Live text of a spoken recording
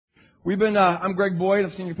I'm Greg Boyd.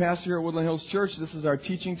 I'm senior pastor here at Woodland Hills Church. This is our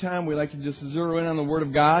teaching time. We like to just zero in on the Word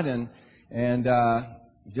of God and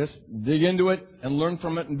just dig into it and learn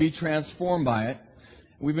from it and be transformed by it.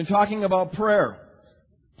 We've been talking about prayer.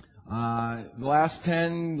 The last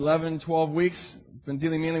 10, 11, 12 weeks, been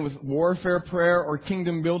dealing mainly with warfare prayer or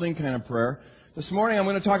kingdom building kind of prayer. This morning I'm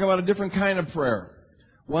going to talk about a different kind of prayer.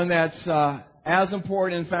 One that's as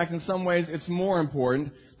important. In fact, in some ways, it's more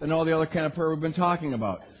important than all the other kind of prayer we've been talking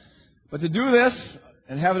about. But to do this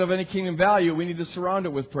and have it of any kingdom value, we need to surround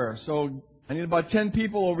it with prayer. So I need about 10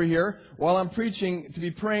 people over here while I'm preaching to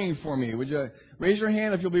be praying for me. Would you raise your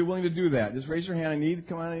hand if you'll be willing to do that? Just raise your hand. I need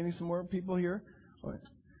some more people here.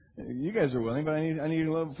 You guys are willing, but I need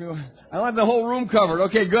a little few. I want the whole room covered.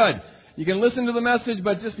 Okay, good. You can listen to the message,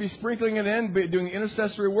 but just be sprinkling it in, doing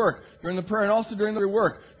intercessory work during the prayer and also during the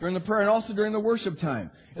work, during the prayer and also during the worship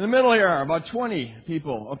time. In the middle here are about 20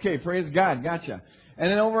 people. Okay, praise God. Gotcha. And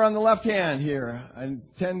then over on the left hand here,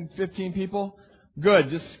 10, 15 people. Good.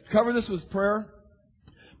 Just cover this with prayer.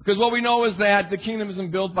 Because what we know is that the kingdom isn't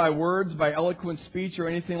built by words, by eloquent speech or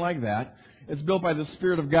anything like that. It's built by the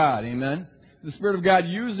Spirit of God. Amen. The Spirit of God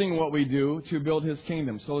using what we do to build His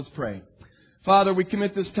kingdom. So let's pray. Father, we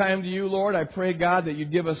commit this time to You, Lord. I pray, God, that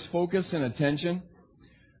You'd give us focus and attention.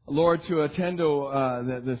 Lord, to attend to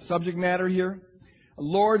the subject matter here.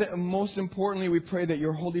 Lord, most importantly, we pray that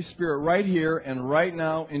Your Holy Spirit right here and right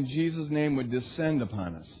now in Jesus' name would descend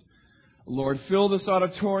upon us. Lord, fill this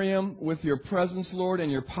auditorium with Your presence, Lord,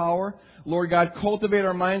 and Your power. Lord God, cultivate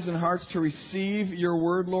our minds and hearts to receive Your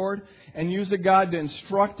word, Lord, and use it, God, to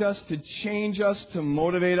instruct us, to change us, to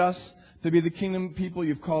motivate us, to be the kingdom people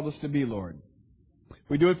You've called us to be, Lord.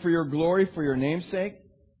 We do it for Your glory, for Your name's sake.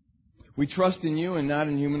 We trust in You and not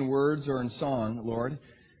in human words or in song, Lord.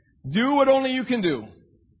 Do what only You can do.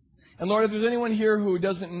 And Lord, if there's anyone here who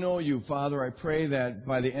doesn't know You, Father, I pray that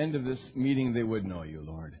by the end of this meeting they would know You,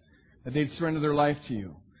 Lord. That they'd surrender their life to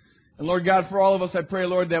You. And Lord God, for all of us, I pray,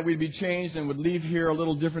 Lord, that we'd be changed and would leave here a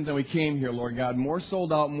little different than we came here, Lord God. More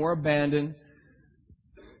sold out, more abandoned,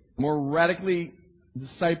 more radically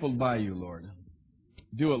discipled by You, Lord.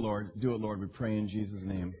 Do it, Lord. Do it, Lord. We pray in Jesus'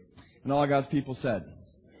 name. And all God's people said,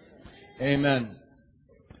 Amen.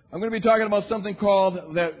 I'm going to be talking about something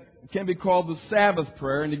that can be called the Sabbath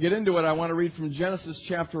prayer. And to get into it, I want to read from Genesis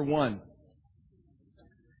chapter 1.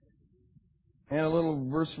 And a little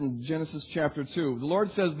verse from Genesis chapter 2. The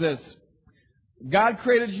Lord says this, God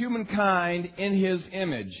created humankind in His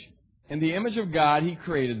image. In the image of God, He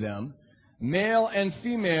created them. Male and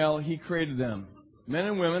female, He created them. Men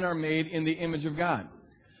and women are made in the image of God.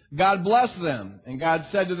 God blessed them, and God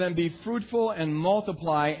said to them, be fruitful and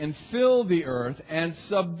multiply and fill the earth and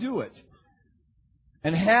subdue it.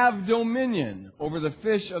 And have dominion over the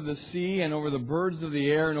fish of the sea and over the birds of the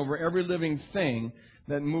air and over every living thing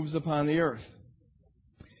that moves upon the earth.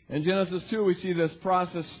 In Genesis 2, we see this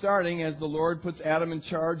process starting as the Lord puts Adam in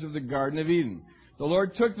charge of the Garden of Eden. The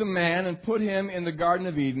Lord took the man and put him in the Garden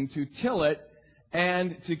of Eden to till it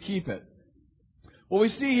and to keep it. What we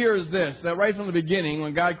see here is this, that right from the beginning,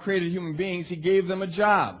 when God created human beings, He gave them a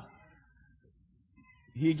job.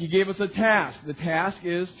 He gave us a task. The task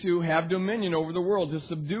is to have dominion over the world, to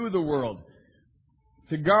subdue the world,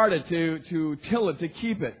 to guard it, to till it, to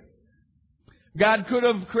keep it. God could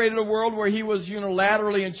have created a world where He was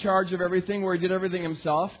unilaterally in charge of everything, where He did everything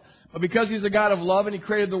Himself. But because He's a God of love and He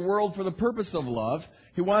created the world for the purpose of love,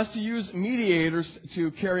 He wants to use mediators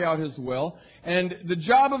to carry out His will. And the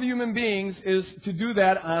job of human beings is to do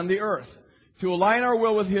that on the earth, to align our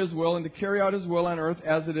will with His will and to carry out His will on earth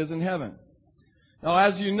as it is in heaven. Now,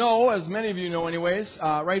 as you know, as many of you know anyways,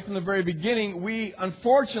 right from the very beginning, we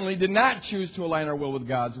unfortunately did not choose to align our will with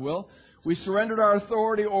God's will. We surrendered our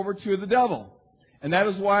authority over to the devil. And that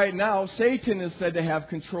is why now Satan is said to have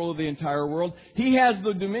control of the entire world. He has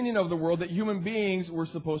the dominion of the world that human beings were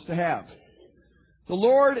supposed to have. The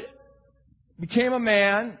Lord became a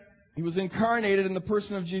man. He was incarnated in the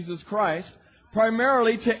person of Jesus Christ,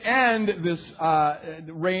 primarily to end this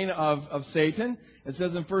reign of Satan. It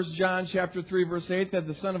says in 1 John chapter 3, verse 8, that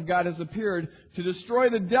the Son of God has appeared to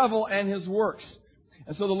destroy the devil and his works.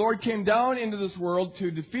 And so the Lord came down into this world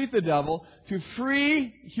to defeat the devil, to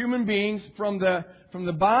free human beings from the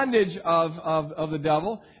bondage of the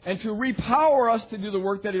devil, and to repower us to do the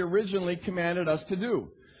work that He originally commanded us to do.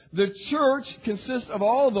 The church consists of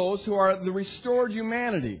all those who are the restored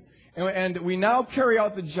humanity. And we now carry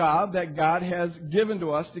out the job that God has given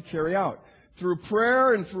to us to carry out. Through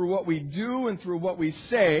prayer and through what we do and through what we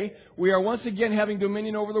say, we are once again having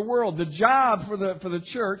dominion over the world. The job for the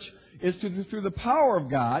church is to, through the power of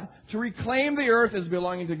God, to reclaim the earth as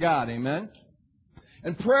belonging to God. Amen?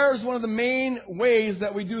 And prayer is one of the main ways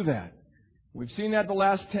that we do that. We've seen that the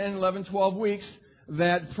last 10, 11, 12 weeks,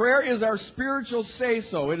 that prayer is our spiritual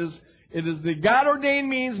say-so. It is the God-ordained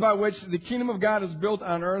means by which the kingdom of God is built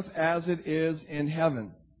on earth as it is in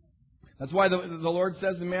heaven. That's why the Lord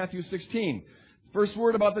says in Matthew 16, the first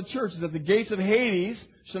word about the church is that the gates of Hades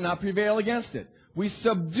shall not prevail against it. We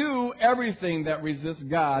subdue everything that resists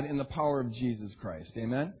God in the power of Jesus Christ.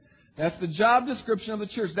 Amen? That's the job description of the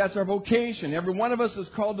church. That's our vocation. Every one of us is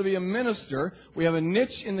called to be a minister. We have a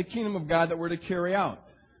niche in the kingdom of God that we're to carry out.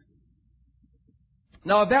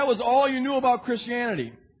 Now, if that was all you knew about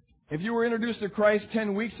Christianity, if you were introduced to Christ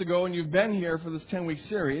 10 weeks ago and you've been here for this 10-week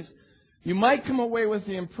series, you might come away with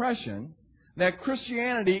the impression that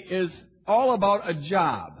Christianity is all about a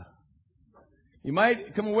job. You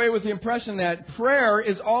might come away with the impression that prayer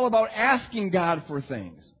is all about asking God for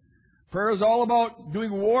things. Prayer is all about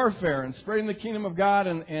doing warfare and spreading the kingdom of God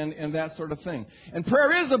and that sort of thing. And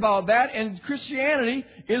prayer is about that, and Christianity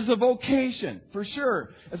is a vocation, for sure.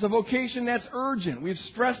 It's a vocation that's urgent. We've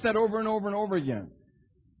stressed that over and over and over again.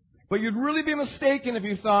 But you'd really be mistaken if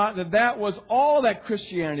you thought that that was all that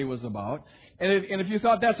Christianity was about, and if you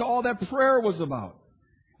thought that's all that prayer was about.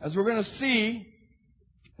 As we're going to see,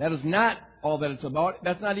 that is not all that it's about.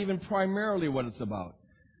 That's not even primarily what it's about.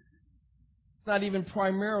 It's not even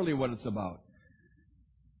primarily what it's about.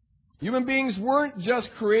 Human beings weren't just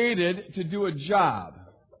created to do a job.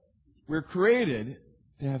 We're created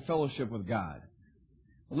to have fellowship with God.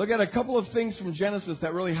 Look at a couple of things from Genesis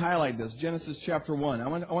that really highlight this. Genesis chapter 1. I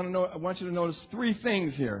want you to notice three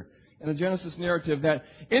things here in the Genesis narrative that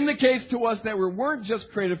indicates to us that we weren't just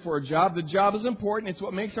created for a job. The job is important. It's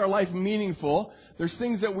what makes our life meaningful. There's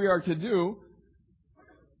things that we are to do.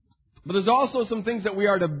 But there's also some things that we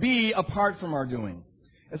are to be apart from our doing.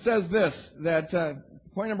 It says this, that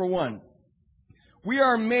point number 1. We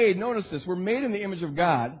are made, notice this, we're made in the image of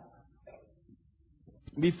God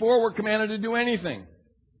before we're commanded to do anything.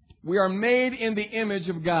 We are made in the image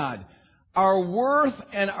of God. Our worth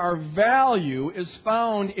and our value is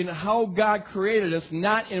found in how God created us,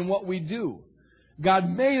 not in what we do. God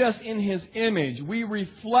made us in His image. We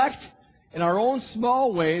reflect, in our own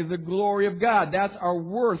small way, the glory of God. That's our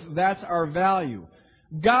worth. That's our value.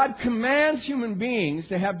 God commands human beings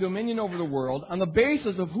to have dominion over the world on the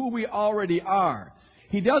basis of who we already are.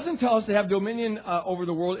 He doesn't tell us to have dominion over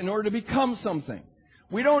the world in order to become something.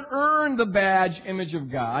 We don't earn the badge image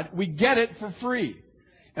of God. We get it for free.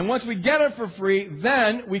 And once we get it for free,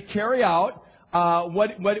 then we carry out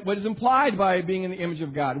what is implied by being in the image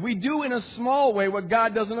of God. We do in a small way what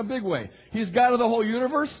God does in a big way. He's God of the whole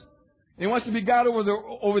universe. And He wants to be God over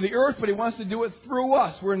the earth, but He wants to do it through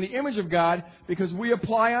us. We're in the image of God because we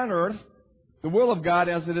apply on earth the will of God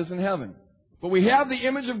as it is in heaven. But we have the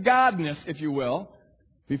image of Godness, if you will,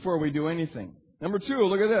 before we do anything. Number 2,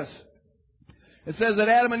 look at this. It says that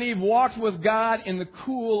Adam and Eve walked with God in the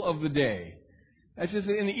cool of the day. That's just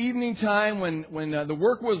in the evening time when the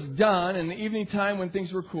work was done, in the evening time when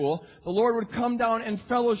things were cool, the Lord would come down and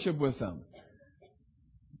fellowship with them.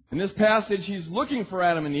 In this passage, He's looking for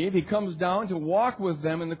Adam and Eve. He comes down to walk with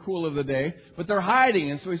them in the cool of the day, but they're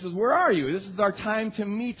hiding. And so He says, "Where are you? This is our time to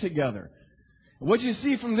meet together." And what you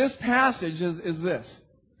see from this passage is this,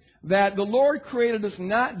 that the Lord created us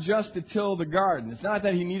not just to till the garden. It's not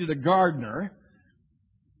that He needed a gardener.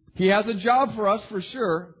 He has a job for us, for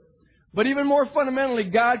sure. But even more fundamentally,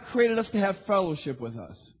 God created us to have fellowship with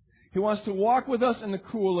us. He wants to walk with us in the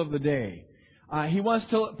cool of the day. He wants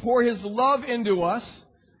to pour His love into us,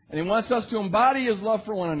 and He wants us to embody His love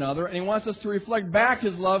for one another, and He wants us to reflect back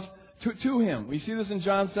His love to Him. We see this in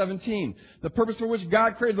John 17. The purpose for which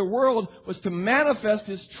God created the world was to manifest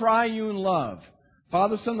His triune love.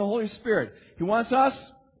 Father, Son, and the Holy Spirit. He wants us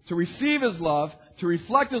to receive His love, to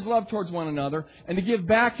reflect His love towards one another, and to give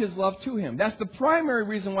back His love to Him. That's the primary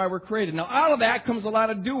reason why we're created. Now, out of that comes a lot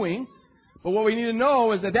of doing, but what we need to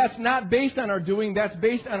know is that that's not based on our doing, that's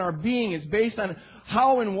based on our being. It's based on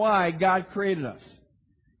how and why God created us.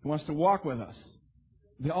 He wants to walk with us.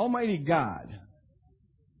 The Almighty God,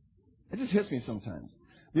 it just hits me sometimes.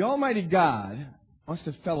 The Almighty God wants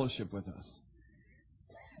to fellowship with us.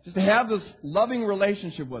 Just to have this loving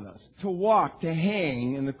relationship with us. To walk, to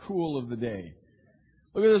hang in the cool of the day.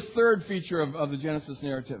 Look at this third feature of the Genesis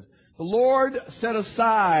narrative. The Lord set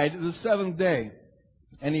aside the seventh day,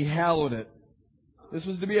 and He hallowed it. This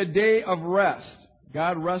was to be a day of rest.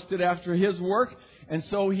 God rested after His work, and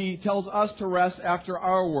so He tells us to rest after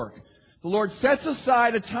our work. The Lord sets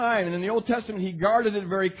aside a time, and in the Old Testament He guarded it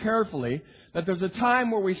very carefully, that there's a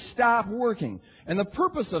time where we stop working. And the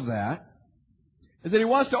purpose of that is that He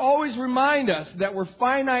wants to always remind us that we're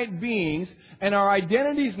finite beings and our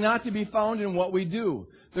identity is not to be found in what we do.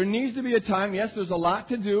 There needs to be a time, yes, there's a lot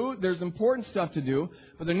to do, there's important stuff to do,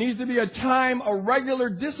 but there needs to be a time, a regular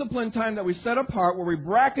disciplined time that we set apart where we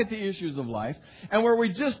bracket the issues of life and where we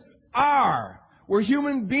just are. We're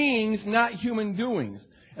human beings, not human doings.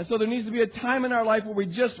 And so there needs to be a time in our life where we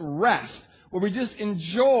just rest, where we just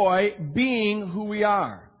enjoy being who we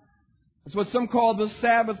are. It's what some call the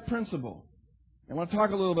Sabbath principle. I want to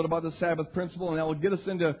talk a little bit about the Sabbath principle, and that will get us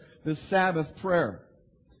into this Sabbath prayer.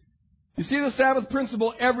 You see the Sabbath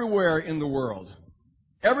principle everywhere in the world.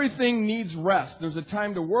 Everything needs rest. There's a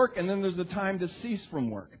time to work, and then there's a time to cease from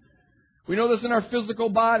work. We know this in our physical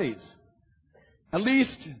bodies. At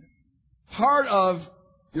least part of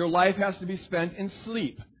your life has to be spent in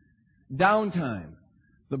sleep, downtime.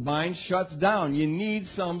 The mind shuts down. You need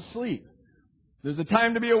some sleep. There's a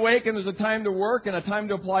time to be awake, and there's a time to work, and a time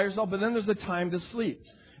to apply yourself, but then there's a time to sleep.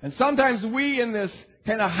 And sometimes we, in this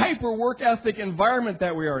kind of hyper work ethic environment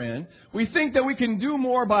that we are in, we think that we can do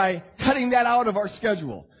more by cutting that out of our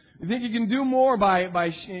schedule. We think you can do more by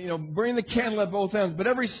burning the candle at both ends. But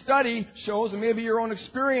every study shows, and maybe your own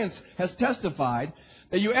experience has testified,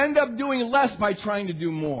 that you end up doing less by trying to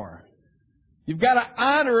do more. You've got to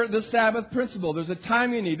honor the Sabbath principle. There's a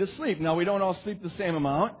time you need to sleep. Now, we don't all sleep the same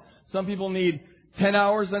amount. Some people need 10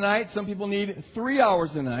 hours a night. Some people need 3 hours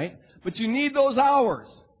a night. But you need those hours.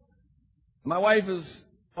 My wife is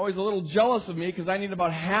always a little jealous of me because I need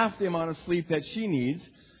about half the amount of sleep that she needs.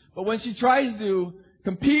 But when she tries to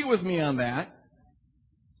compete with me on that,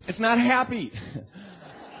 it's not happy.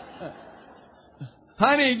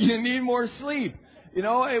 Honey, you need more sleep. You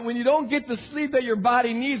know, when you don't get the sleep that your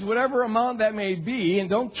body needs, whatever amount that may be, and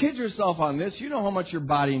don't kid yourself on this, you know how much your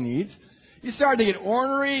body needs. You start to get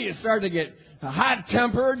ornery, you start to get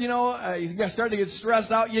hot-tempered, you start to get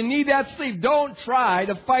stressed out. You need that sleep. Don't try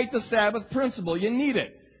to fight the Sabbath principle. You need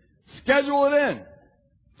it. Schedule it in.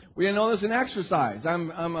 We know this in exercise.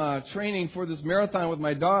 I'm training for this marathon with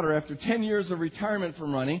my daughter after 10 years of retirement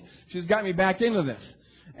from running. She's got me back into this.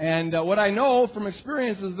 And what I know from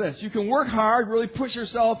experience is this. You can work hard, really push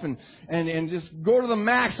yourself, and just go to the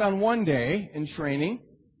max on one day in training.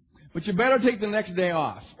 But you better take the next day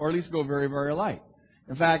off, or at least go very, very light.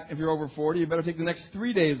 In fact, if you're over 40, you better take the next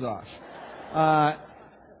 3 days off.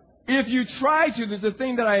 If you try to, there's a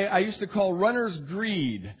thing that I used to call runner's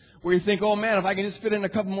greed, where you think, oh man, if I can just fit in a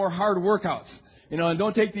couple more hard workouts, and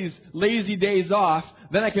don't take these lazy days off,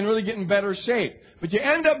 then I can really get in better shape. But you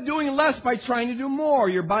end up doing less by trying to do more.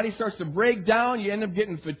 Your body starts to break down. You end up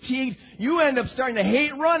getting fatigued. You end up starting to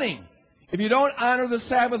hate running if you don't honor the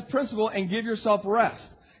Sabbath principle and give yourself rest.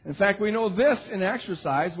 In fact, we know this in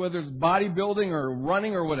exercise, whether it's bodybuilding or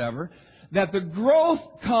running or whatever, that the growth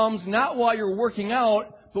comes not while you're working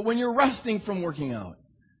out, but when you're resting from working out.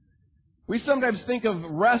 We sometimes think of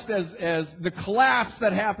rest as the collapse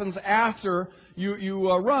that happens after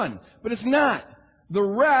you run. But it's not. The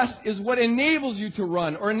rest is what enables you to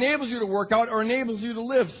run, or enables you to work out, or enables you to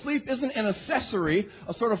live. Sleep isn't an accessory,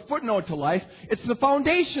 a sort of footnote to life. It's the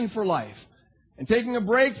foundation for life. And taking a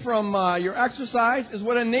break from your exercise is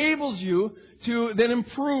what enables you to then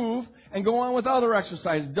improve and go on with other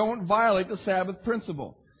exercise. Don't violate the Sabbath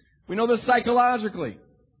principle. We know this psychologically.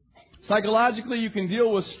 Psychologically, you can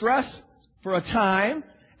deal with stress for a time,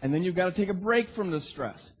 and then you've got to take a break from the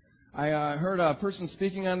stress. I heard a person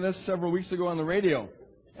speaking on this several weeks ago on the radio,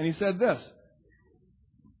 and he said this.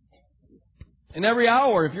 In every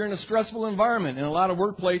hour, if you're in a stressful environment, and a lot of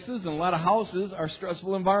workplaces and a lot of houses are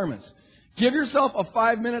stressful environments, give yourself a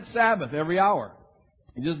 5-minute Sabbath every hour.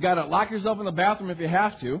 You just got to lock yourself in the bathroom if you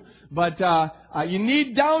have to, but you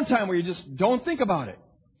need downtime where you just don't think about it.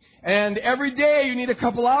 And every day you need a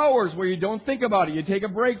couple hours where you don't think about it. You take a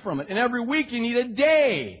break from it. And every week you need a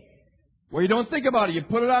day where you don't think about it. You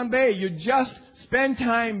put it on bay. You just spend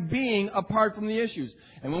time being apart from the issues.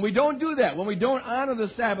 And when we don't do that, when we don't honor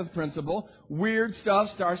the Sabbath principle, weird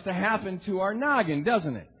stuff starts to happen to our noggin,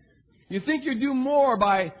 doesn't it? You think you do more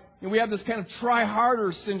by... we have this kind of try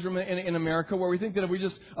harder syndrome in America where we think that if we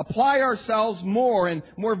just apply ourselves more and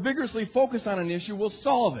more vigorously focus on an issue, we'll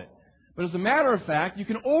solve it. But as a matter of fact, you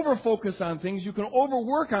can over-focus on things, you can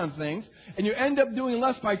overwork on things, and you end up doing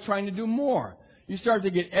less by trying to do more. You start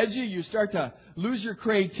to get edgy, you start to lose your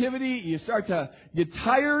creativity, you start to get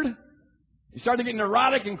tired, you start to get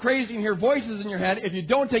neurotic and crazy and hear voices in your head if you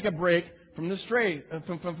don't take a break from the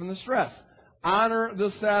stress. Honor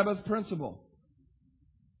the Sabbath principle.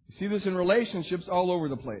 You see this in relationships all over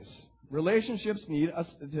the place. Relationships need us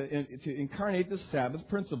to incarnate the Sabbath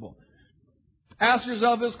principle. Ask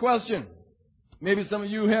yourself this question. Maybe some of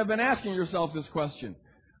you have been asking yourself this question.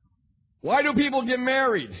 Why do people get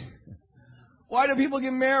married? Why do people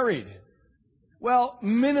get married? Well,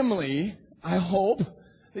 minimally, I hope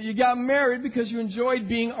that you got married because you enjoyed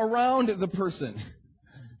being around the person.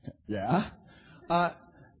 Yeah.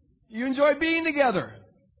 You enjoy being together.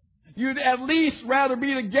 You'd at least rather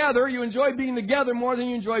be together. You enjoy being together more than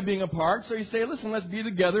you enjoy being apart. So you say, listen, let's be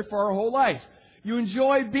together for our whole life. You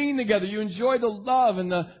enjoy being together. You enjoy the love and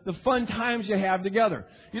the fun times you have together.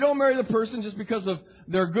 You don't marry the person just because of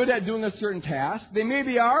they're good at doing a certain task. They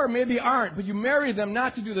maybe are or maybe aren't, but you marry them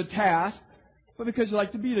not to do the task, but because you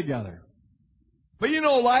like to be together. But you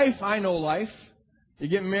know life. I know life. You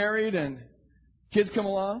get married and kids come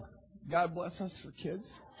along. God bless us for kids.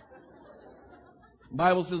 The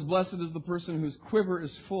Bible says, blessed is the person whose quiver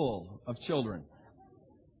is full of children.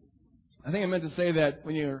 I think I meant to say that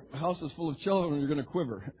when your house is full of children, you're going to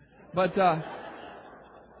quiver. But,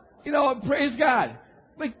 praise God.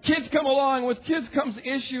 But kids come along. With kids comes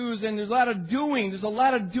issues, and there's a lot of doing. There's a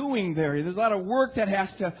lot of doing there. There's a lot of work that has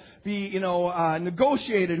to be,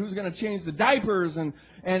 negotiated. Who's going to change the diapers? And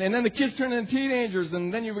then the kids turn into teenagers,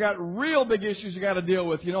 and then you've got real big issues you got to deal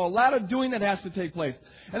with. A lot of doing that has to take place.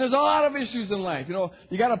 And there's a lot of issues in life.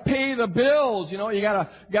 You got to pay the bills. You got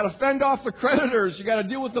to fend off the creditors. You got to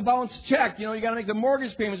deal with the bounced check. You got to make the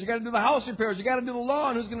mortgage payments. You got to do the house repairs. You got to do the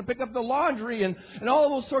lawn. Who's going to pick up the laundry and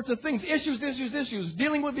all those sorts of things. Issues.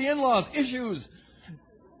 Dealing with the in-laws. Issues.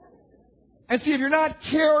 And see, if you're not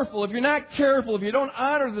careful, if you don't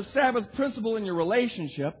honor the Sabbath principle in your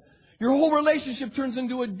relationship, your whole relationship turns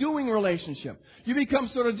into a doing relationship. You become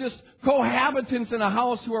sort of just cohabitants in a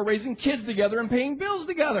house who are raising kids together and paying bills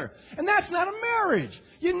together. And that's not a marriage.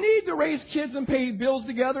 You need to raise kids and pay bills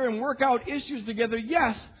together and work out issues together,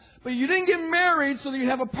 yes. But you didn't get married so that you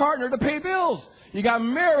have a partner to pay bills. You got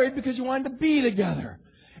married because you wanted to be together.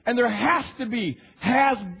 And there has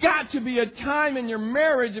got to be a time in your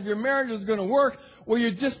marriage, if your marriage is going to work, where you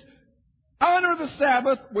just honor the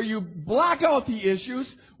Sabbath, where you block out the issues,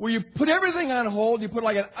 where you put everything on hold, you put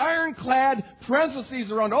like an ironclad parentheses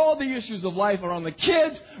around all the issues of life, around the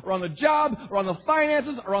kids, around the job, around the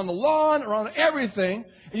finances, around the lawn, around everything,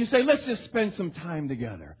 and you say, let's just spend some time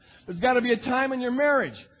together. There's got to be a time in your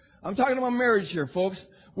marriage. I'm talking about marriage here, folks,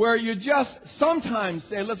 where you just sometimes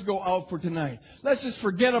say, let's go out for tonight. Let's just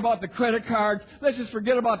forget about the credit cards. Let's just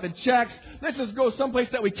forget about the checks. Let's just go someplace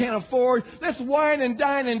that we can't afford. Let's wine and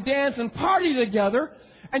dine and dance and party together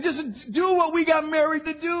and just do what we got married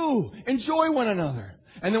to do. Enjoy one another.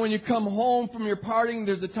 And then when you come home from your partying,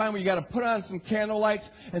 there's a time where you got to put on some candle lights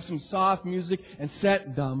and some soft music and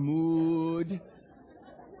set the mood.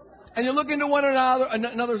 And you look into one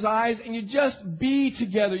another's eyes and you just be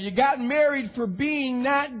together. You got married for being,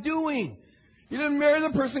 not doing. You didn't marry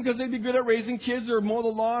the person because they'd be good at raising kids or mow the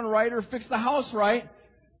lawn right or fix the house right.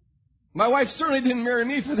 My wife certainly didn't marry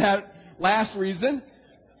me for that last reason.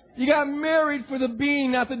 You got married for the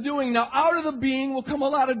being, not the doing. Now, out of the being will come a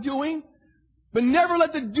lot of doing, but never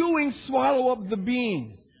let the doing swallow up the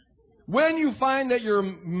being. When you find that your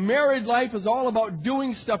married life is all about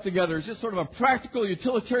doing stuff together, it's just sort of a practical,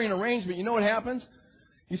 utilitarian arrangement, you know what happens?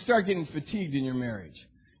 You start getting fatigued in your marriage.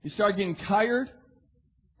 You start getting tired.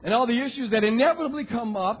 And all the issues that inevitably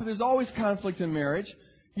come up, there's always conflict in marriage,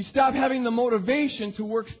 you stop having the motivation to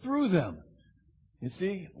work through them. You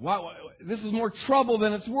see, wow, this is more trouble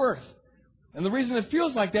than it's worth. And the reason it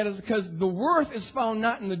feels like that is because the worth is found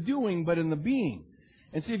not in the doing, but in the being.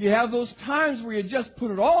 And see, if you have those times where you just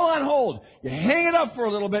put it all on hold, you hang it up for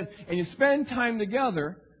a little bit, and you spend time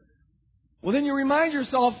together, well, then you remind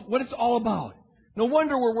yourself what it's all about. No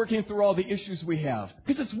wonder we're working through all the issues we have,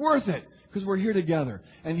 because it's worth it, because we're here together.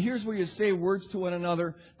 And here's where you say words to one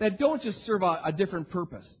another that don't just serve a different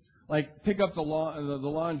purpose, like pick up the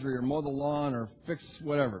laundry or mow the lawn or fix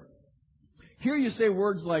whatever. Here you say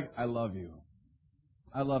words like, I love you.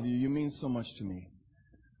 I love you. You mean so much to me.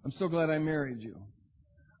 I'm so glad I married you.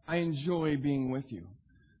 I enjoy being with you.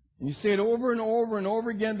 And you say it over and over and over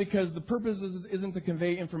again because the purpose isn't to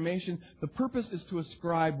convey information. The purpose is to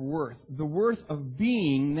ascribe worth. The worth of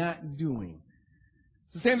being, not doing.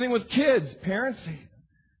 It's the same thing with kids. Parents,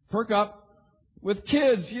 perk up. With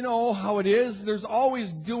kids, you know how it is. There's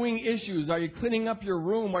always doing issues. Are you cleaning up your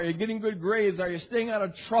room? Are you getting good grades? Are you staying out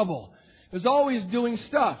of trouble? There's always doing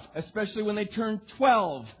stuff, especially when they turn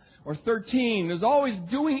 12. Or 13. There's always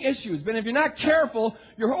doing issues. But if you're not careful,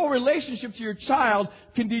 your whole relationship to your child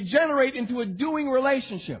can degenerate into a doing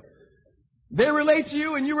relationship. They relate to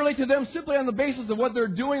you and you relate to them simply on the basis of what they're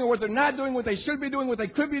doing or what they're not doing, what they should be doing, what they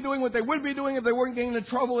could be doing, what they would be doing if they weren't getting into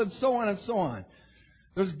trouble, and so on and so on.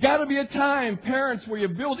 There's got to be a time, parents, where you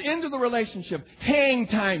build into the relationship hang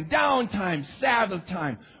time, down time, Sabbath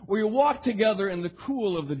time, where you walk together in the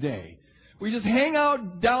cool of the day. where you just hang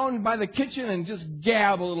out down by the kitchen and just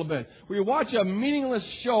gab a little bit, where you watch a meaningless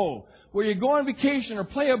show, where you go on vacation or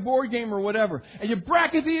play a board game or whatever, and you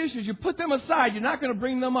bracket the issues, you put them aside, you're not going to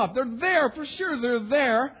bring them up. They're there, for sure, they're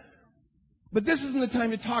there. But this isn't the time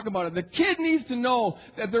to talk about it. The kid needs to know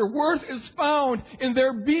that their worth is found in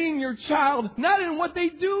their being your child, not in what they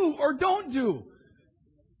do or don't do.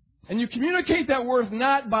 And you communicate that worth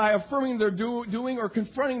not by affirming their doing or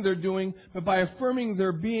confronting their doing, but by affirming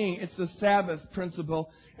their being. It's the Sabbath principle.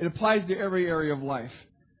 It applies to every area of life.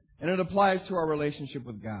 And it applies to our relationship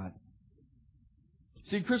with God.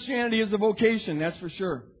 See, Christianity is a vocation, that's for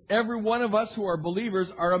sure. Every one of us who are believers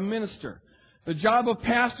are a minister. The job of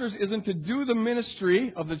pastors isn't to do the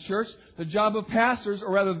ministry of the church. The job of pastors,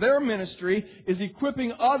 or rather their ministry, is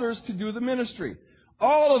equipping others to do the ministry.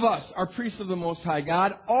 All of us are priests of the Most High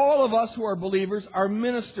God. All of us who are believers are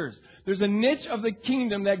ministers. There's a niche of the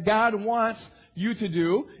kingdom that God wants you to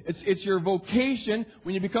do. It's your vocation.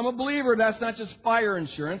 When you become a believer, that's not just fire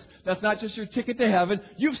insurance. That's not just your ticket to heaven.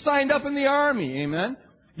 You've signed up in the army. Amen?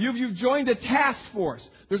 You've joined a task force.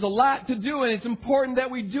 There's a lot to do, and it's important that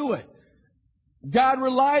we do it. God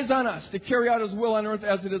relies on us to carry out His will on earth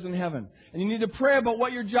as it is in heaven. And you need to pray about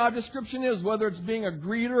what your job description is, whether it's being a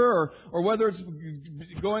greeter or whether it's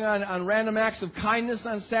going on random acts of kindness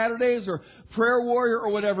on Saturdays or prayer warrior or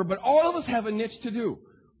whatever. But all of us have a niche to do.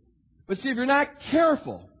 But see, if you're not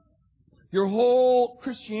careful, your whole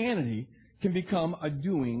Christianity can become a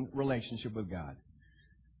doing relationship with God.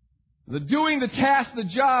 The doing, the tasks, the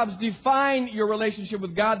jobs define your relationship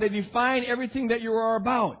with God. They define everything that you are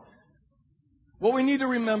about. What we need to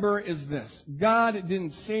remember is this. God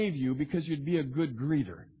didn't save you because you'd be a good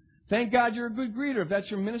greeter. Thank God you're a good greeter. If that's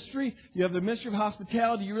your ministry, you have the ministry of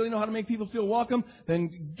hospitality, you really know how to make people feel welcome,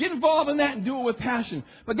 then get involved in that and do it with passion.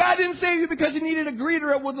 But God didn't save you because you needed a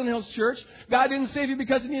greeter at Woodland Hills Church. God didn't save you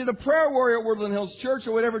because you needed a prayer warrior at Woodland Hills Church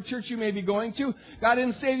or whatever church you may be going to. God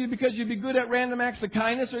didn't save you because you'd be good at random acts of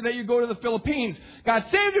kindness or that you go to the Philippines. God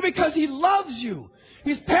saved you because He loves you.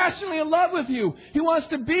 He's passionately in love with you. He wants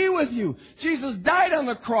to be with you. Jesus died on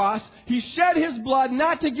the cross. He shed His blood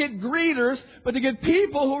not to get greeters, but to get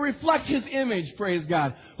people who reflect His image, praise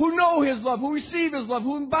God. Who know His love, who receive His love,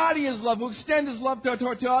 who embody His love, who extend His love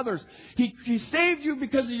to others. He saved you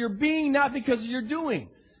because of your being, not because of your doing.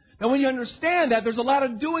 Now when you understand that, there's a lot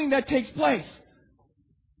of doing that takes place.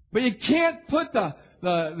 But you can't put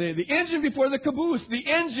the engine before the caboose. The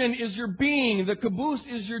engine is your being. The caboose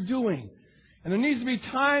is your doing. And there needs to be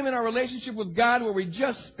time in our relationship with God where we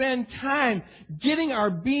just spend time getting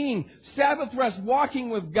our being, Sabbath rest,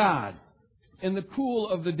 walking with God in the cool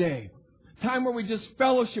of the day. Time where we just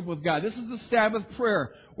fellowship with God. This is the Sabbath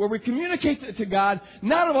prayer, where we communicate to God,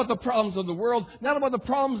 not about the problems of the world, not about the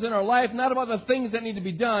problems in our life, not about the things that need to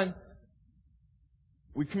be done.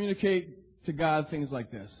 We communicate to God things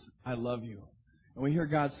like this: I love you. And we hear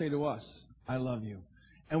God say to us, I love you.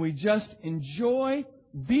 And we just enjoy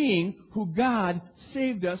being who God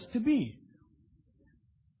saved us to be.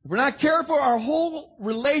 If we're not careful, our whole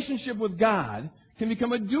relationship with God can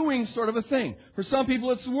become a doing sort of a thing. For some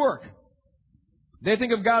people, it's work. They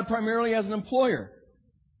think of God primarily as an employer.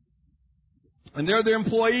 And they're the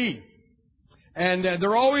employee. And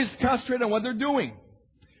they're always concentrated on what they're doing.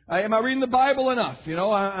 Am I reading the Bible enough? You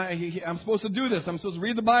know, I'm supposed to do this. I'm supposed to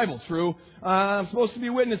read the Bible. True. I'm supposed to be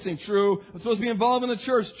witnessing. True. I'm supposed to be involved in the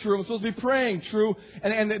church. True. I'm supposed to be praying. True.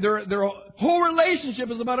 And their whole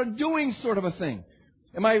relationship is about a doing sort of a thing.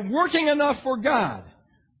 Am I working enough for God?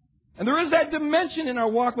 And there is that dimension in our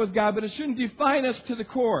walk with God, but it shouldn't define us to the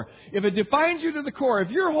core. If it defines you to the core, if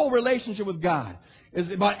your whole relationship with God is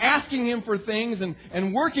about asking Him for things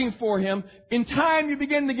and working for Him, in time you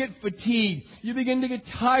begin to get fatigued. You begin to get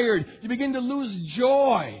tired. You begin to lose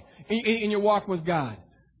joy in your walk with God.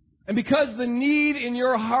 And because the need in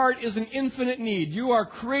your heart is an infinite need, you are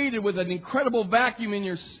created with an incredible vacuum in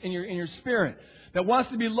your spirit that wants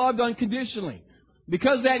to be loved unconditionally.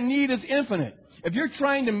 Because that need is infinite. If you're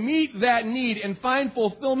trying to meet that need and find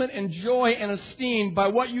fulfillment and joy and esteem by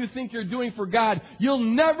what you think you're doing for God, you'll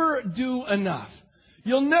never do enough.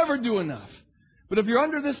 You'll never do enough. But if you're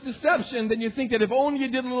under this deception, then you think that if only you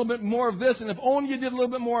did a little bit more of this and if only you did a little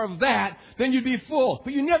bit more of that, then you'd be full.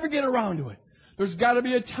 But you never get around to it. There's got to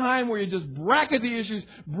be a time where you just bracket the issues,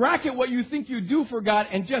 bracket what you think you do for God,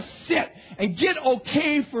 and just sit and get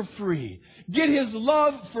okay for free. Get His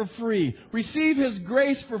love for free. Receive His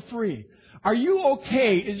grace for free. Are you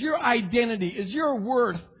okay? Is your identity, is your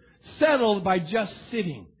worth settled by just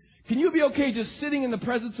sitting? Can you be okay just sitting in the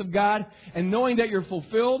presence of God and knowing that you're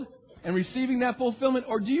fulfilled and receiving that fulfillment?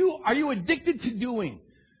 Or are you addicted to doing?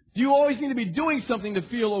 Do you always need to be doing something to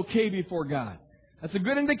feel okay before God? That's a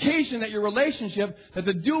good indication that your relationship, that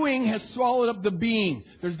the doing has swallowed up the being.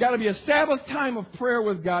 There's got to be a Sabbath time of prayer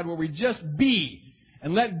with God where we just be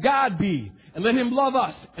and let God be and let Him love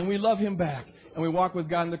us and we love Him back and we walk with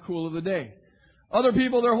God in the cool of the day. Other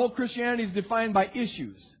people, their whole Christianity is defined by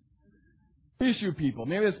issues. Issue people.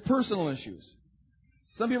 Maybe it's personal issues.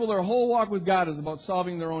 Some people, their whole walk with God is about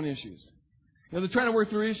solving their own issues. You know, they're trying to work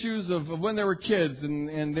through issues of when they were kids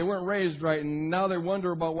and they weren't raised right, and now they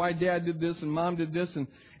wonder about why Dad did this and Mom did this,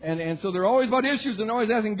 and so they're always about issues and always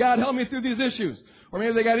asking, God, help me through these issues. Or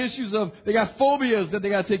maybe they got issues they got phobias that they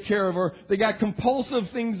got to take care of, or they got compulsive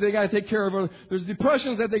things they got to take care of, or there's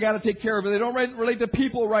depressions that they got to take care of, or they don't relate to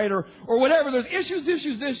people right, or whatever. There's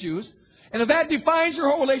issues. And if that defines your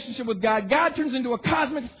whole relationship with God, God turns into a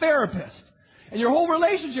cosmic therapist. And your whole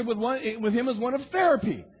relationship with Him is one of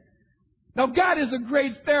therapy. Now, God is a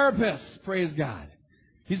great therapist, praise God.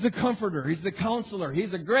 He's the comforter. He's the counselor.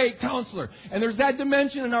 He's a great counselor. And there's that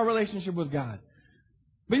dimension in our relationship with God.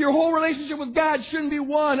 But your whole relationship with God shouldn't be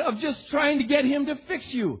one of just trying to get Him to fix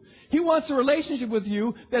you. He wants a relationship with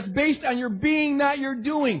you that's based on your being, not your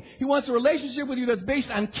doing. He wants a relationship with you that's based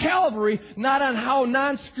on Calvary, not on how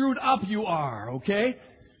non-screwed up you are, okay?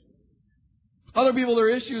 Other people, their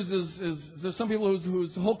issues is there's some people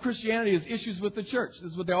whose whole Christianity is issues with the church.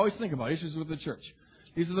 This is what they always think about, issues with the church.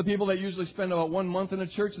 These are the people that usually spend about 1 month in a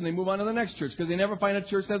church and they move on to the next church because they never find a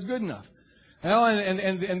church that's good enough. You know,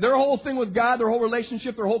 and their whole thing with God, their whole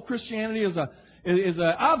relationship, their whole Christianity is an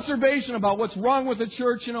observation about what's wrong with the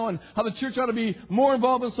church, you know, and how the church ought to be more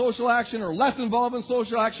involved in social action or less involved in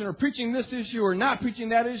social action or preaching this issue or not preaching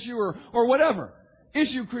that issue or whatever.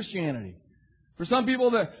 Issue Christianity. For some people,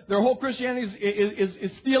 their whole Christianity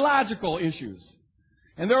is theological issues.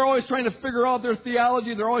 And they're always trying to figure out their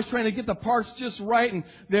theology. They're always trying to get the parts just right. And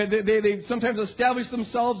they sometimes establish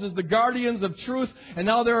themselves as the guardians of truth. And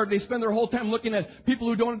now they spend their whole time looking at people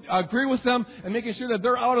who don't agree with them and making sure that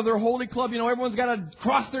they're out of their holy club. You know, everyone's got to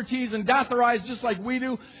cross their T's and dot their I's just like we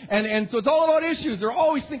do. And so it's all about issues. They're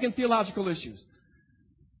always thinking theological issues.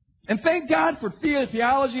 And thank God for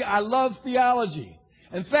theology. I love theology.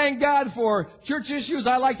 And thank God for church issues.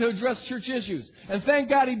 I like to address church issues. And thank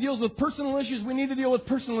God He deals with personal issues. We need to deal with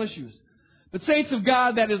personal issues. But saints of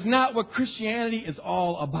God, that is not what Christianity is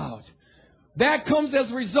all about. That comes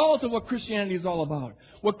as a result of what Christianity is all about.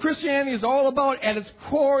 What Christianity is all about at its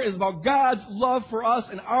core is about God's love for us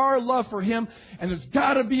and our love for Him. And there's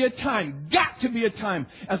got to be a time,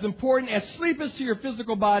 as important as sleep is to your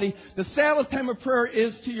physical body, the Sabbath time of prayer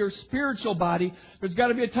is to your spiritual body. There's got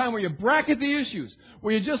to be a time where you bracket the issues,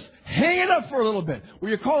 where you just hang it up for a little bit,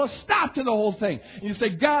 where you call a stop to the whole thing. And you say,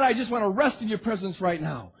 God, I just want to rest in your presence right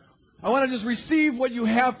now. I want to just receive what you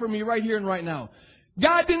have for me right here and right now.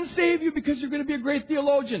 God didn't save you because you're going to be a great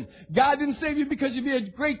theologian. God didn't save you because you'd be a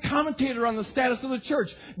great commentator on the status of the church.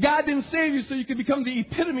 God didn't save you so you could become the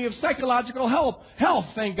epitome of psychological health.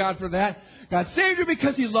 Thank God for that. God saved you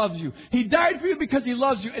because He loves you. He died for you because He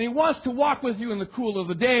loves you, and He wants to walk with you in the cool of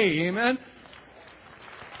the day. Amen?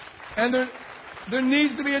 And there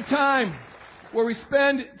needs to be a time where we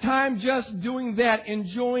spend time just doing that,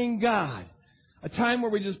 enjoying God. A time where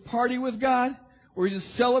we just party with God, where we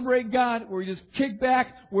just celebrate God, where we just kick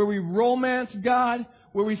back, where we romance God,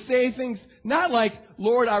 where we say things not like,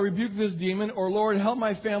 Lord, I rebuke this demon, or Lord, help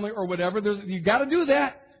my family, or whatever. You got to do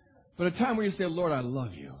that. But a time where you say, Lord, I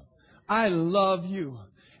love you. I love you.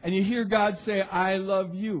 And you hear God say, I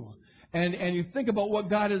love you. And you think about what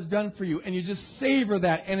God has done for you, and you just savor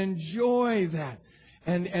that and enjoy that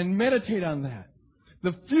and meditate on that.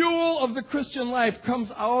 The fuel of the Christian life comes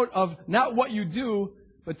out of not what you do,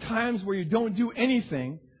 but times where you don't do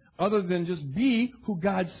anything other than just be who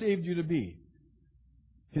God saved you to be.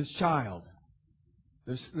 His child.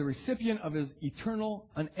 The recipient of His eternal,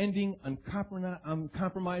 unending,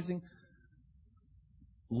 uncompromising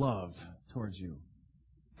love towards you.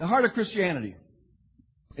 The heart of Christianity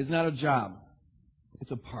is not a job.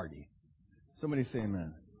 It's a party. Somebody say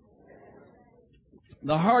amen.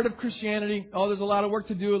 The heart of Christianity, there's a lot of work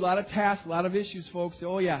to do, a lot of tasks, a lot of issues, folks.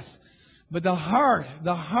 Oh, yes. But the heart,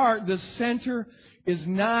 the center is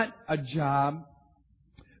not a job.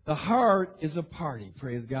 The heart is a party,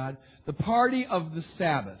 praise God. The party of the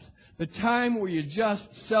Sabbath. The time where you just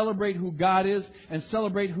celebrate who God is and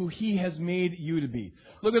celebrate who He has made you to be.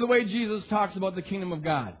 Look at the way Jesus talks about the kingdom of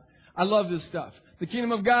God. I love this stuff. The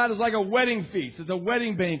kingdom of God is like a wedding feast. It's a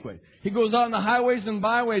wedding banquet. He goes out in the highways and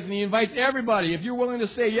byways and He invites everybody. If you're willing to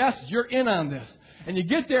say yes, you're in on this. And you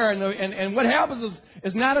get there, and what happens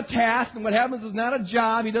is not a task, and what happens is not a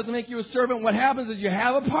job. He doesn't make you a servant. What happens is you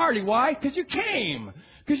have a party. Why? Because you came.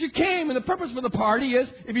 Because you came, and the purpose for the party is,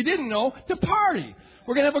 if you didn't know, to party.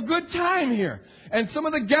 We're going to have a good time here. And some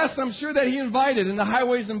of the guests, I'm sure that he invited in the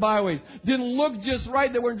highways and byways, didn't look just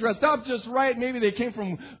right. They weren't dressed up just right. Maybe they came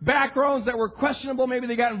from backgrounds that were questionable. Maybe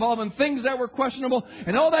they got involved in things that were questionable.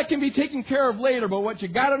 And all that can be taken care of later. But what you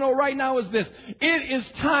got to know right now is this. It is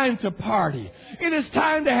time to party. It is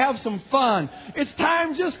time to have some fun. It's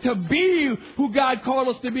time just to be who God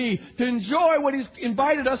called us to be. To enjoy what He's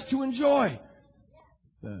invited us to enjoy.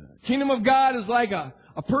 The kingdom of God is like a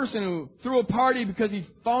person who threw a party because he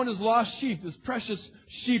found his lost sheep, this precious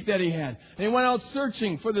sheep that he had. And he went out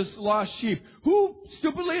searching for this lost sheep, who,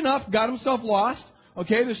 stupidly enough, got himself lost.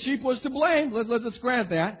 Okay, the sheep was to blame. Let's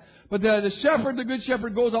grant that. But the shepherd, the good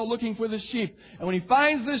shepherd, goes out looking for the sheep. And when he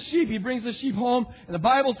finds this sheep, he brings the sheep home. And the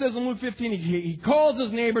Bible says in Luke 15, he calls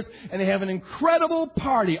his neighbors, and they have an incredible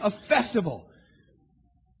party, a festival.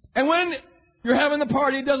 And when you're having the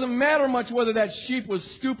party, it doesn't matter much whether that sheep was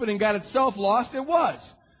stupid and got itself lost. It was.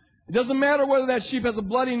 It doesn't matter whether that sheep has a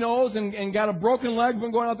bloody nose and got a broken leg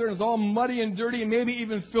from going out there and is all muddy and dirty and maybe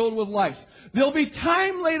even filled with lice. There'll be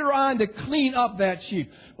time later on to clean up that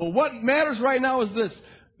sheep. But what matters right now is this.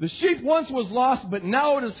 The sheep once was lost, but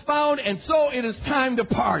now it is found, and so it is time to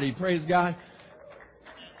party. Praise God.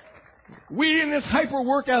 We in this hyper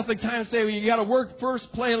work ethic time say, well, you got to work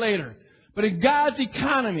first, play later. But in God's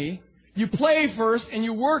economy, you play first and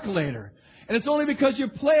you work later. And it's only because you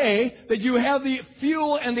play that you have the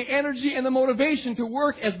fuel and the energy and the motivation to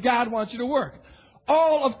work as God wants you to work.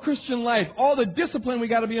 All of Christian life, all the discipline we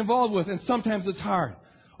got to be involved with, and sometimes it's hard.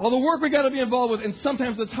 All the work we got to be involved with, and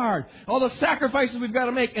sometimes it's hard. All the sacrifices we've got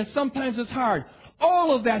to make, and sometimes it's hard.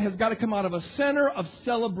 All of that has got to come out of a center of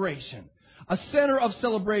celebration. A center of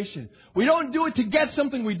celebration. We don't do it to get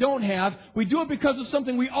something we don't have. We do it because of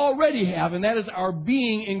something we already have, and that is our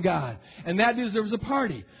being in God. And that deserves a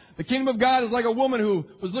party. The kingdom of God is like a woman who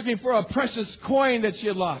was looking for a precious coin that she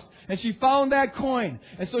had lost. And she found that coin.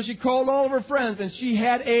 And so she called all of her friends, and she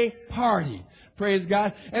had a party. Praise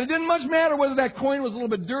God. And it didn't much matter whether that coin was a little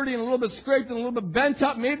bit dirty and a little bit scraped and a little bit bent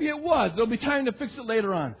up. Maybe it was. There'll be time to fix it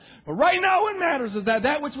later on. But right now what matters is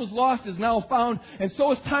that which was lost is now found, and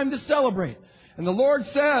so it's time to celebrate. And the Lord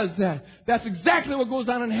says that that's exactly what goes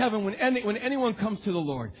on in heaven when anyone comes to the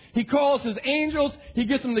Lord. He calls His angels, He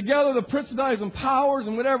gets them together, the principalities and powers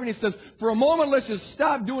and whatever, and He says, for a moment, let's just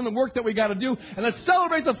stop doing the work that we got to do, and let's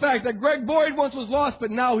celebrate the fact that Greg Boyd once was lost, but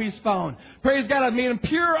now he's found. Praise God, I've made him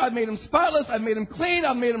pure, I've made him spotless, I've made him clean,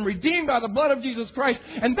 I've made him redeemed by the blood of Jesus Christ,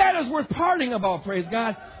 and that is worth partying about, praise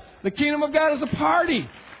God. The kingdom of God is a party.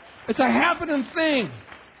 It's a happening thing.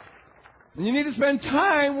 And you need to spend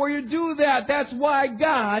time where you do that. That's why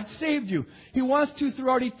God saved you. He wants to,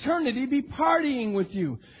 throughout eternity, be partying with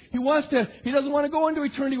you. He doesn't want to go into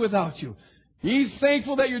eternity without you. He's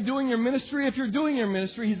thankful that you're doing your ministry. If you're doing your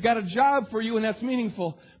ministry, He's got a job for you, and that's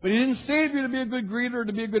meaningful. But He didn't save you to be a good greeter or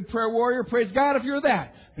to be a good prayer warrior. Praise God if you're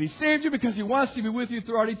that. But He saved you because He wants to be with you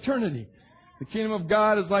throughout eternity. The kingdom of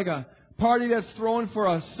God is like a party that's thrown for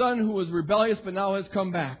a son who was rebellious but now has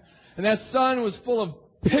come back. And that son was full of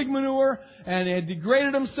pig manure, and he had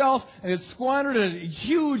degraded himself, and had squandered a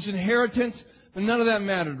huge inheritance, but none of that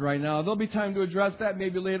mattered right now. There'll be time to address that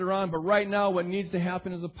maybe later on, but right now what needs to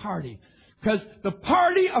happen is a party. Because the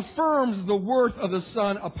party affirms the worth of the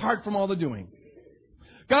son apart from all the doing.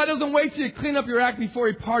 God doesn't wait till you clean up your act before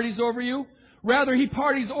He parties over you. Rather, He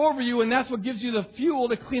parties over you, and that's what gives you the fuel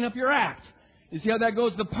to clean up your act. You see how that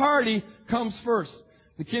goes? The party comes first.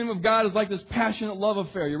 The kingdom of God is like this passionate love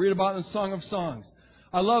affair. You read about it in the Song of Songs.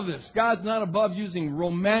 I love this. God's not above using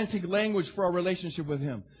romantic language for our relationship with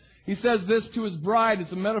Him. He says this to His bride.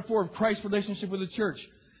 It's a metaphor of Christ's relationship with the church.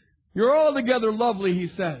 You're altogether lovely, He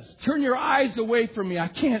says. Turn your eyes away from me.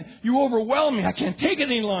 You overwhelm me. I can't take it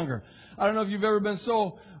any longer. I don't know if you've ever been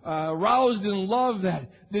so aroused in love that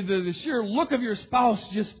the sheer look of your spouse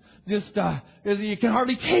just you can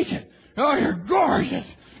hardly take it. Oh, you're gorgeous.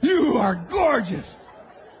 You are gorgeous.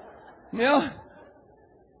 You know?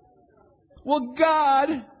 Well,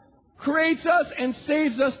 God creates us and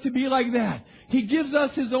saves us to be like that. He gives us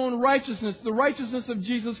His own righteousness, the righteousness of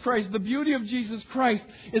Jesus Christ. The beauty of Jesus Christ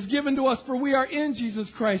is given to us, for we are in Jesus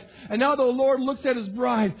Christ. And now the Lord looks at His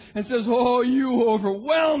bride and says, oh, you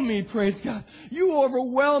overwhelm me, praise God. You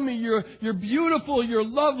overwhelm me. You're beautiful. You're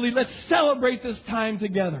lovely. Let's celebrate this time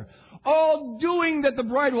together. All doing that the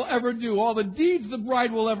bride will ever do, all the deeds the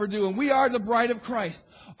bride will ever do, and we are the bride of Christ.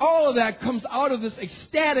 All of that comes out of this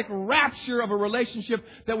ecstatic rapture of a relationship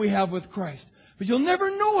that we have with Christ. But you'll never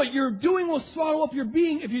know what you're doing will swallow up your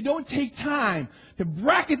being if you don't take time to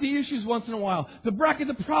bracket the issues once in a while, to bracket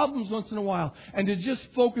the problems once in a while, and to just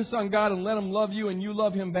focus on God and let Him love you and you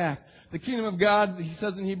love Him back. The kingdom of God, He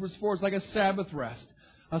says in Hebrews 4, is like a Sabbath rest.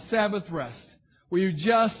 A Sabbath rest. Where you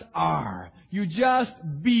just are. You just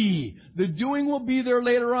be. The doing will be there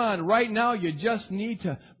later on. Right now, you just need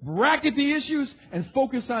to bracket the issues and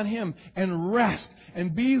focus on Him and rest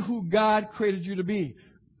and be who God created you to be.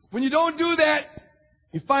 When you don't do that,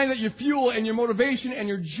 you find that your fuel and your motivation and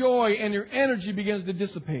your joy and your energy begins to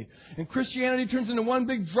dissipate. And Christianity turns into one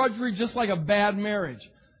big drudgery, just like a bad marriage.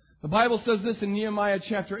 The Bible says this in Nehemiah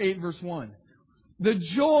chapter 8, verse 1. The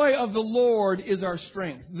joy of the Lord is our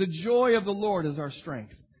strength. The joy of the Lord is our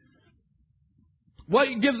strength.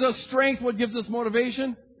 What gives us strength? What gives us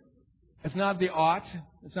motivation? It's not the ought.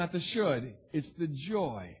 It's not the should. It's the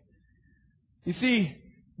joy. You see,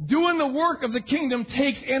 doing the work of the kingdom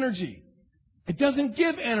takes energy. It doesn't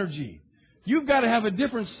give energy. You've got to have a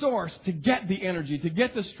different source to get the energy, to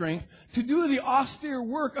get the strength, to do the austere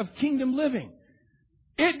work of kingdom living.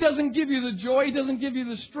 It doesn't give you the joy. It doesn't give you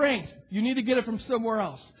the strength. You need to get it from somewhere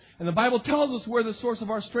else. And the Bible tells us where the source of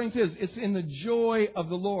our strength is. It's in the joy of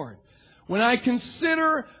the Lord. When I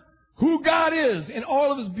consider who God is in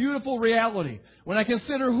all of His beautiful reality, when I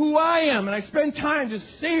consider who I am and I spend time just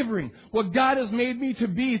savoring what God has made me to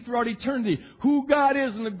be throughout eternity, who God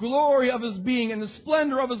is and the glory of His being and the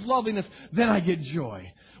splendor of His loveliness, then I get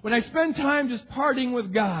joy. When I spend time just partying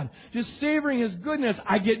with God, just savoring His goodness,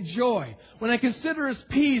 I get joy. When I consider His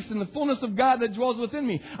peace and the fullness of God that dwells within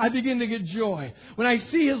me, I begin to get joy. When I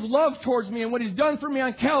see His love towards me and what He's done for me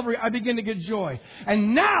on Calvary, I begin to get joy.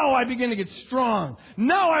 And now I begin to get strong.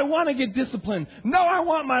 Now I want to get disciplined. Now I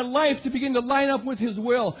want my life to begin to line up with His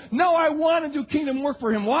will. Now I want to do kingdom work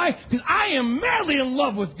for Him. Why? Because I am madly in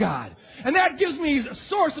love with God. And that gives me a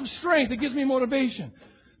source of strength. It gives me motivation.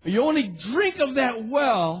 But you only drink of that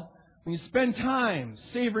well when you spend time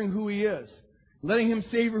savoring who He is, letting Him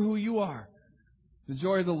savor who you are. The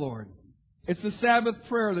joy of the Lord. It's the Sabbath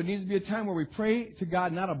prayer. There needs to be a time where we pray to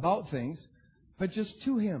God not about things, but just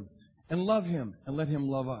to Him and love Him and let Him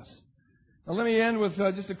love us. Now let me end with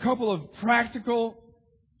just a couple of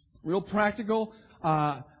real practical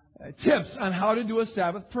tips on how to do a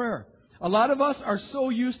Sabbath prayer. A lot of us are so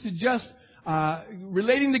used to just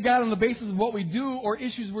relating to God on the basis of what we do or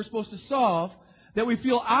issues we're supposed to solve that we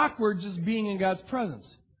feel awkward just being in God's presence.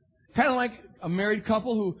 Kind of like a married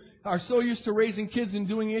couple who are so used to raising kids and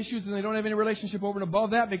doing issues and they don't have any relationship over and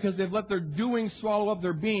above that because they've let their doing swallow up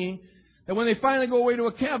their being, that when they finally go away to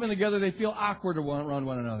a cabin together, they feel awkward around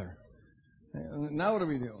one another. Now what do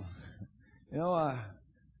we do?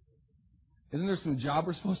 Isn't there some job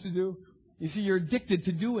we're supposed to do? You see, you're addicted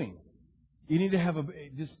to doing. You need to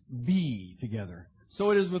just be together.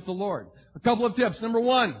 So it is with the Lord. A couple of tips. Number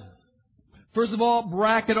one, first of all,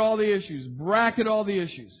 bracket all the issues. Bracket all the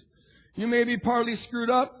issues. You may be partly screwed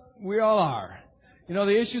up. We all are.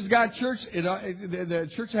 The issues got church. The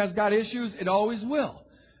church has got issues. It always will.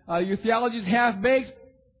 Your theology is half-baked.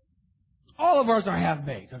 All of ours are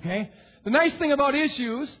half-baked, okay? The nice thing about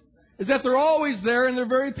issues is that they're always there and they're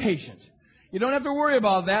very patient. You don't have to worry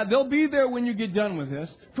about that. They'll be there when you get done with this.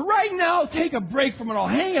 For right now, take a break from it all.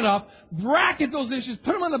 Hang it up. Bracket those issues.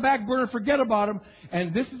 Put them on the back burner. Forget about them.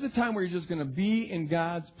 And this is the time where you're just going to be in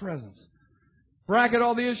God's presence. Bracket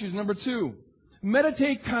all the issues. Number two,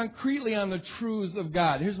 meditate concretely on the truths of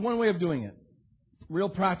God. Here's one way of doing it. Real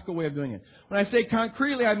practical way of doing it. When I say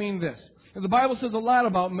concretely, I mean this. The Bible says a lot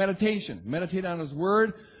about meditation. Meditate on His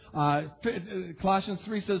Word. Colossians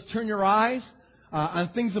 3 says, turn your eyes on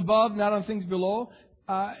things above, not on things below.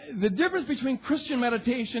 The difference between Christian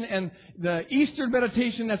meditation and the Eastern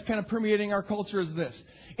meditation that's kind of permeating our culture is this.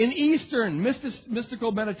 In Eastern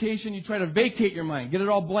mystical meditation, you try to vacate your mind, get it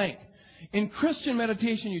all blank. In Christian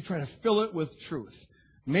meditation, you try to fill it with truth.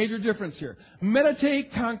 Major difference here.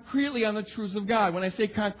 Meditate concretely on the truths of God. When I say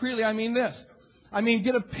concretely, I mean this. I mean,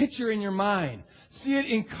 get a picture in your mind. See it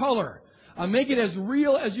in color. Make it as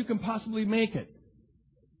real as you can possibly make it.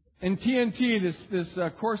 In TNT, this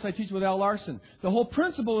course I teach with Al Larson, the whole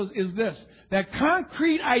principle is this, that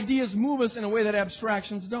concrete ideas move us in a way that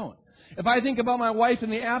abstractions don't. If I think about my wife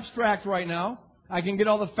in the abstract right now, I can get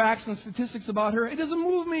all the facts and statistics about her. It doesn't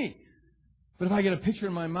move me. But if I get a picture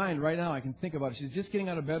in my mind right now, I can think about it. She's just getting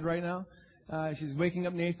out of bed right now. She's waking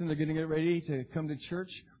up Nathan. They're getting it ready to come to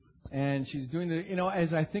church. And she's doing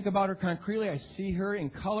as I think about her concretely, I see her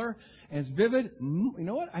in color, and it's vivid. You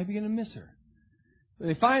know what? I begin to miss her.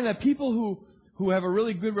 They find that people who have a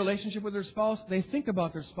really good relationship with their spouse, they think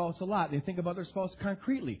about their spouse a lot. They think about their spouse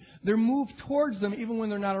concretely. They're moved towards them even when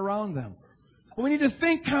they're not around them. We need to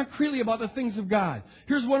think concretely about the things of God.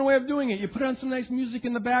 Here's one way of doing it. You put on some nice music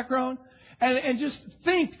in the background and just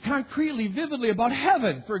think concretely, vividly about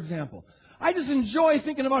heaven, for example. I just enjoy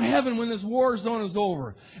thinking about heaven when this war zone is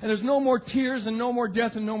over and there's no more tears and no more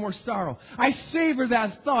death and no more sorrow. I savor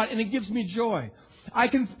that thought and it gives me joy. I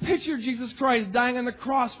can picture Jesus Christ dying on the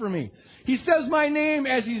cross for me. He says my name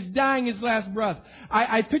as He's dying His last breath.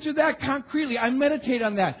 I picture that concretely. I meditate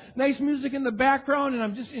on that. Nice music in the background and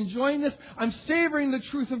I'm just enjoying this. I'm savoring the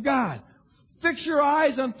truth of God. Fix your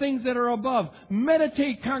eyes on things that are above.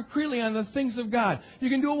 Meditate concretely on the things of God. You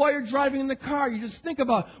can do it while you're driving in the car. You just think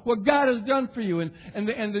about what God has done for you and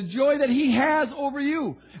the joy that He has over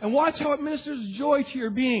you. And watch how it ministers joy to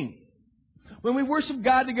your being. When we worship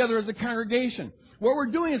God together as a congregation, what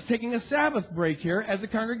we're doing is taking a Sabbath break here as a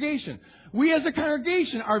congregation. We as a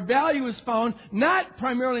congregation, our value is found not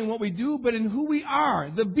primarily in what we do, but in who we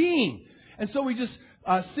are, the being. And so we just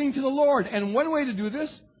sing to the Lord. And one way to do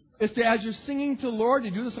this is to, as you're singing to the Lord,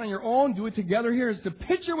 you do this on your own, do it together here, is to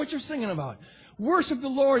picture what you're singing about. Worship the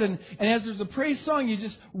Lord, and as there's a praise song, you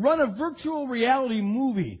just run a virtual reality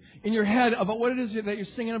movie in your head about what it is that you're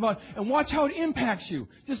singing about, and watch how it impacts you.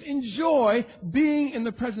 Just enjoy being in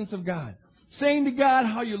the presence of God. Saying to God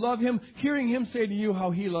how you love Him, hearing Him say to you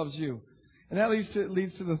how He loves you. And that leads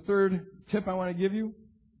to the third tip I want to give you,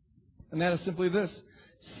 and that is simply this.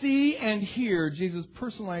 See and hear Jesus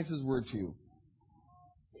personalize His word to you.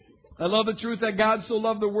 I love the truth that God so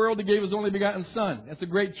loved the world He gave His only begotten Son. That's a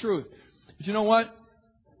great truth. But you know what?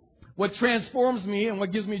 What transforms me and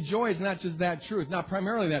what gives me joy is not just that truth, not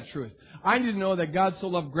primarily that truth. I need to know that God so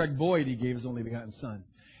loved Greg Boyd He gave His only begotten Son.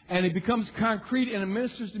 And it becomes concrete and it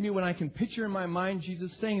ministers to me when I can picture in my mind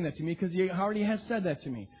Jesus saying that to me, because He already has said that to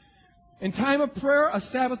me. In time of prayer, a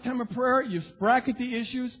Sabbath time of prayer, you bracket the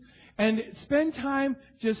issues and spend time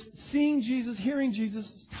just seeing Jesus, hearing Jesus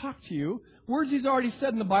talk to you. Words He's already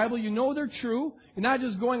said in the Bible, you know they're true. You're not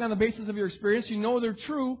just going on the basis of your experience. You know they're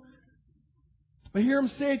true. But hear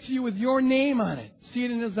Him say it to you with your name on it. See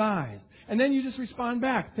it in His eyes. And then you just respond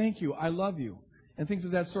back. Thank you. I love you. And things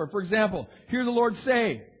of that sort. For example, hear the Lord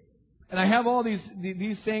say, and I have all these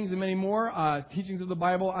sayings and many more teachings of the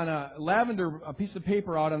Bible on a lavender piece of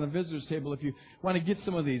paper out on the visitor's table if you want to get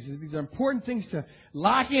some of these. These are important things to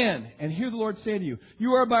lock in and hear the Lord say to you.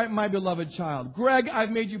 You are my beloved child. Greg, I've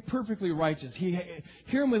made you perfectly righteous.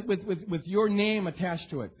 Hear Him with your name attached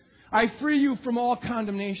to it. I free you from all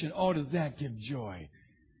condemnation. Oh, does that give joy?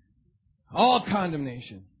 All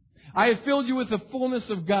condemnation. I have filled you with the fullness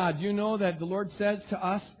of God. Do you know that the Lord says to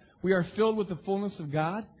us, we are filled with the fullness of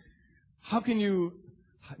God? How can you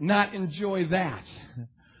not enjoy that?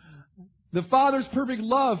 The Father's perfect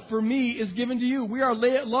love for me is given to you. We are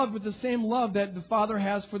loved with the same love that the Father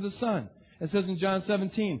has for the Son. It says in John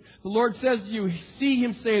 17. The Lord says to you, see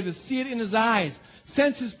Him say this, see it in His eyes.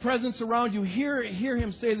 Sense His presence around you. Hear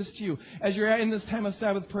Him say this to you as you're in this time of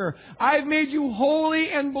Sabbath prayer. I've made you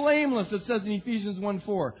holy and blameless, it says in Ephesians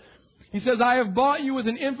 1:4. He says, I have bought you with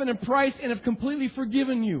an infinite price and have completely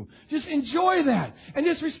forgiven you. Just enjoy that. And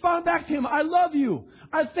just respond back to Him. I love you.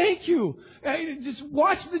 I thank you. Just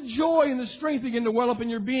watch the joy and the strength begin to well up in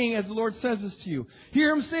your being as the Lord says this to you.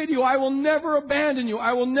 Hear Him say to you, I will never abandon you.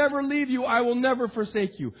 I will never leave you. I will never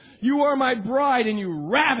forsake you. You are my bride and you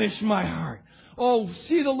ravish my heart. Oh,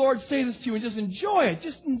 see the Lord say this to you and just enjoy it.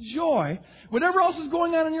 Just enjoy whatever else is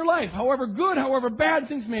going on in your life, however good, however bad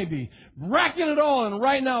things may be. Bracket it all, and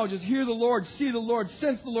right now just hear the Lord, see the Lord,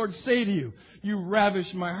 sense the Lord say to you, you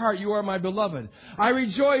ravish my heart, you are my beloved. I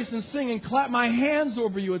rejoice and sing and clap my hands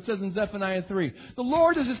over you, it says in Zephaniah 3. The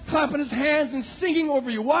Lord is just clapping His hands and singing over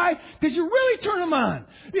you. Why? Because you really turn Him on.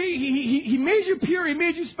 He made you pure, He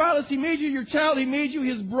made you spotless, He made you your child, He made you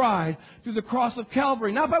His bride through the cross of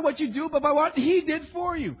Calvary. Not by what you do, but by what He did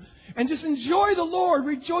for you. And just enjoy the Lord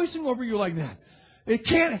rejoicing over you like that. It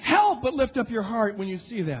can't help but lift up your heart when you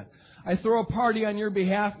see that. I throw a party on your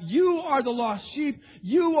behalf. You are the lost sheep.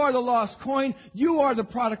 You are the lost coin. You are the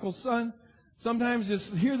prodigal son. Sometimes just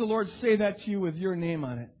hear the Lord say that to you with your name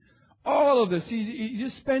on it. All of this, you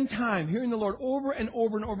just spend time hearing the Lord over and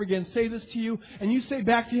over and over again say this to you, and you say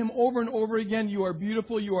back to Him over and over again, you are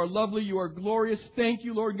beautiful, you are lovely, you are glorious, thank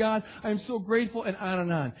you, Lord God, I am so grateful, and on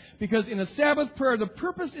and on. Because in a Sabbath prayer, the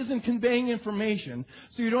purpose isn't conveying information,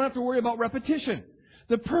 so you don't have to worry about repetition.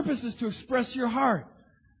 The purpose is to express your heart.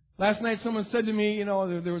 Last night someone said to me, there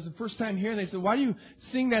was the first time here, and they said, why do you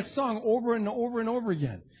sing that song over and over and over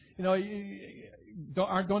again?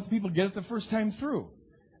 Don't the people get it the first time through?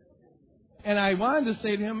 And I wanted to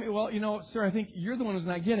say to him, well, sir, I think you're the one who's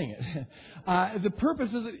not getting it. The purpose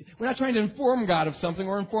is that we're not trying to inform God of something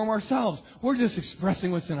or inform ourselves. We're just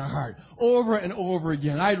expressing what's in our heart over and over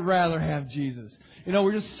again. I'd rather have Jesus.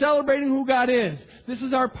 We're just celebrating who God is. This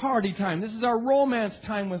is our party time. This is our romance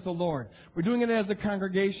time with the Lord. We're doing it as a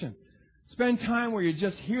congregation. Spend time where you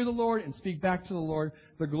just hear the Lord and speak back to the Lord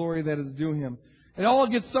the glory that is due Him. It all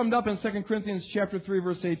gets summed up in 2 Corinthians chapter 3,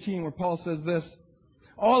 verse 18, where Paul says this,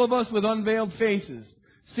 all of us with unveiled faces,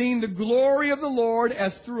 seeing the glory of the Lord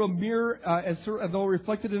as through a mirror, as though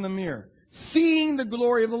reflected in a mirror. Seeing the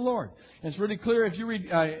glory of the Lord. And it's really clear if you read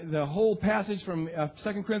the whole passage from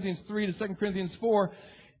 2 Corinthians 3 to 2 Corinthians 4,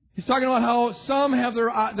 he's talking about how some have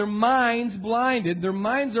their minds blinded. Their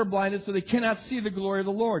minds are blinded so they cannot see the glory of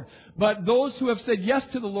the Lord. But those who have said yes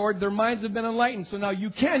to the Lord, their minds have been enlightened. So now you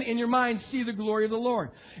can, in your mind, see the glory of the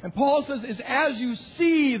Lord. And Paul says, it's as you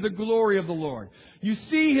see the glory of the Lord, you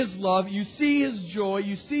see His love, you see His joy,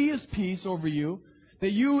 you see His peace over you,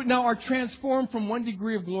 that you now are transformed from one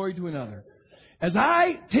degree of glory to another. As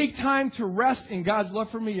I take time to rest in God's love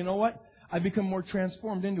for me, you know what? I become more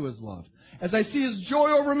transformed into His love. As I see His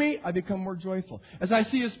joy over me, I become more joyful. As I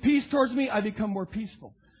see His peace towards me, I become more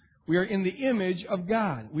peaceful. We are in the image of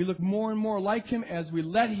God. We look more and more like Him as we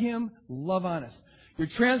let Him love on us. You're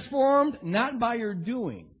transformed not by your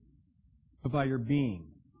doing, but by your being.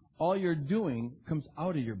 All your doing comes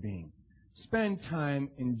out of your being. Spend time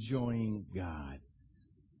enjoying God.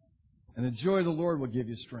 And the joy of the Lord will give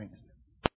you strength.